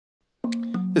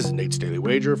This is Nate's Daily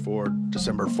Wager for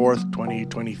December 4th,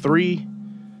 2023.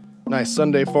 Nice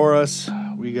Sunday for us.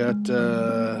 We got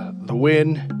the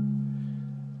win.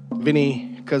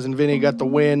 Cousin Vinny got the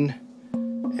win.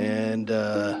 And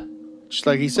just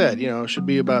like he said, it should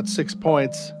be about 6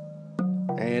 points.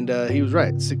 And he was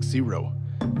right, 6-0.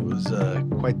 It was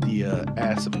quite the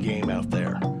ass of a game out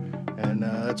there. And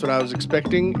that's what I was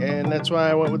expecting, and that's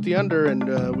why I went with the under,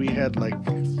 and we had like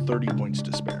 30 points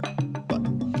to spare. But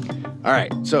all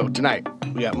right, so tonight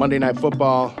we got Monday Night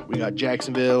Football. We got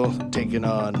Jacksonville taking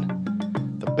on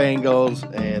the Bengals,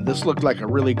 and this looked like a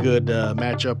really good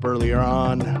matchup earlier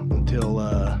on until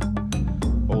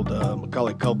old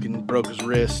Macaulay Culkin broke his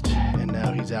wrist, and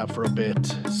now he's out for a bit.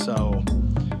 So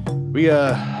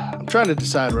I'm trying to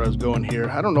decide where I was going here.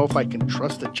 I don't know if I can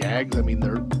trust the Jags. I mean,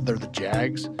 they're the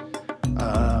Jags.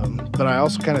 But I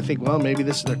also kind of think, well, maybe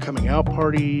this is their coming out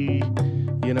party,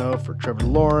 for Trevor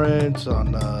Lawrence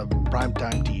on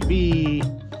primetime TV.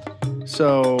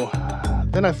 So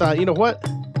then I thought, you know what?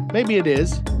 Maybe it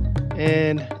is.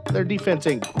 And their defense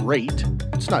ain't great.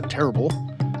 It's not terrible.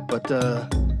 But,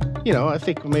 I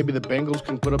think maybe the Bengals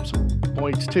can put up some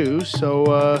points too. So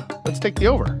let's take the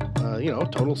over.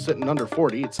 Total sitting under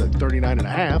 40. It's like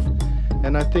 39.5.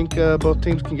 And I think both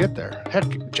teams can get there.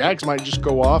 Heck, Jags might just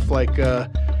go off like,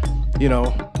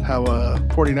 how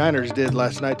 49ers did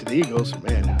last night to the Eagles.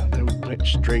 Man, they went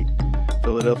straight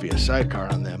Philadelphia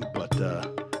sidecar on them. But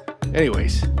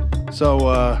anyways, so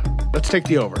let's take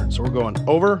the over. So we're going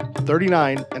over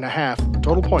 39.5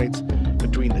 total points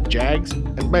between the Jags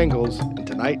and Bengals in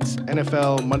tonight's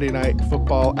NFL Monday Night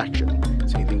Football action.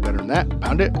 See anything better than that?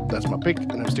 Pound it. That's my pick,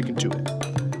 and I'm sticking to it.